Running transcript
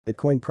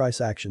Bitcoin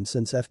price action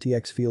since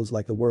FTX feels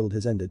like the world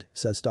has ended,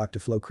 says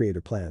stock-to-flow creator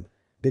PlanB.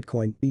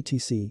 Bitcoin,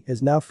 BTC,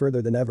 is now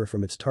further than ever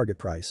from its target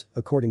price,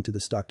 according to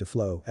the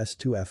stock-to-flow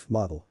S2F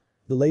model.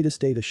 The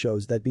latest data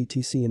shows that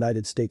BTC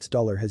United States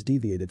dollar has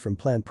deviated from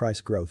planned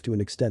price growth to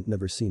an extent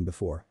never seen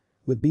before.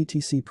 With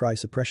BTC price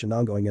suppression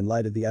ongoing in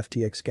light of the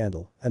FTX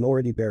scandal, an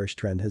already bearish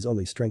trend has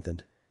only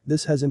strengthened.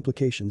 This has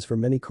implications for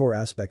many core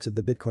aspects of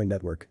the Bitcoin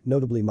network,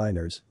 notably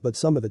miners, but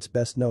some of its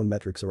best-known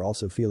metrics are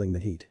also feeling the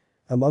heat.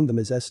 Among them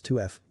is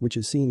S2F, which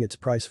is seeing its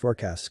price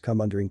forecasts come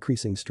under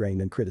increasing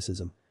strain and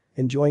criticism.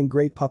 Enjoying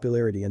great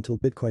popularity until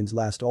Bitcoin's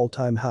last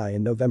all-time high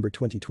in November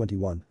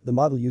 2021, the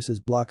model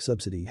uses block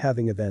subsidy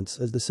halving events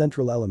as the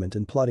central element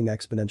in plotting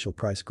exponential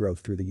price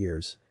growth through the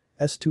years.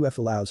 S2F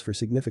allows for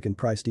significant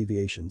price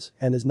deviations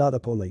and is not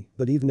up only,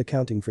 but even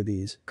accounting for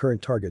these,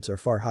 current targets are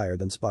far higher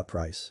than spot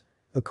price.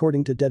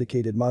 According to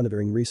dedicated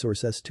monitoring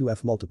resource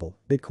S2F multiple,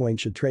 Bitcoin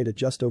should trade at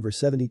just over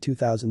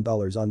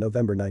 $72,000 on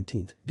November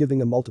 19,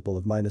 giving a multiple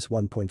of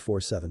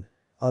 -1.47.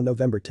 On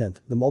November 10,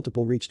 the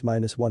multiple reached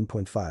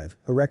 -1.5,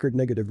 a record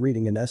negative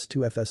reading in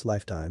S2F's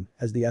lifetime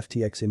as the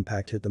FTX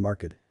impact hit the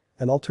market.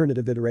 An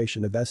alternative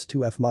iteration of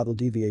S2F model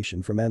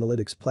deviation from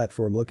analytics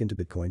platform Look into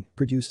Bitcoin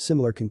produced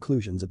similar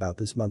conclusions about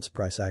this month's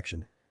price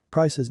action.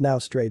 Price has now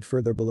strayed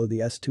further below the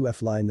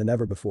S2F line than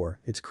ever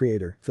before, its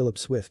creator, Philip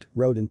Swift,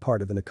 wrote in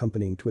part of an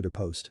accompanying Twitter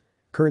post.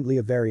 Currently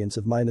a variance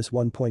of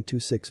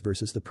 -1.26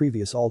 versus the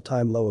previous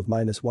all-time low of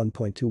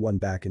 -1.21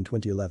 back in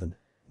 2011.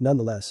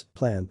 Nonetheless,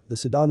 PlanB, the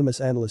pseudonymous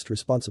analyst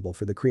responsible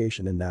for the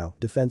creation and now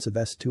defense of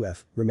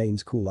S2F,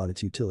 remains cool on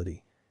its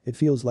utility. It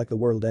feels like the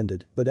world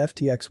ended, but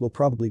FTX will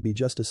probably be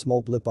just a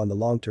small blip on the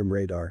long-term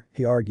radar,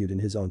 he argued in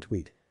his own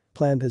tweet.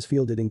 PlanB has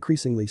fielded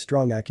increasingly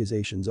strong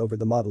accusations over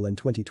the model in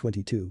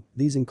 2022,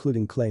 these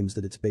including claims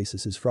that its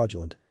basis is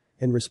fraudulent.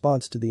 In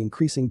response to the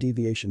increasing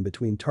deviation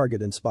between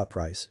target and spot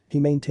price, he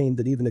maintained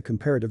that even a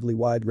comparatively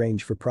wide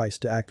range for price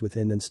to act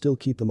within and still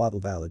keep the model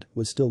valid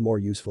was still more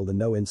useful than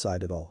no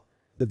insight at all.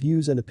 The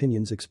views and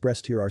opinions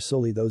expressed here are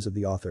solely those of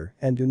the author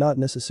and do not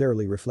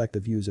necessarily reflect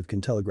the views of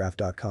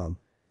Cointelegraph.com.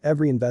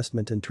 Every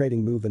investment and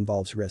trading move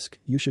involves risk,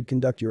 you should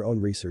conduct your own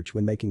research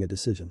when making a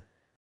decision.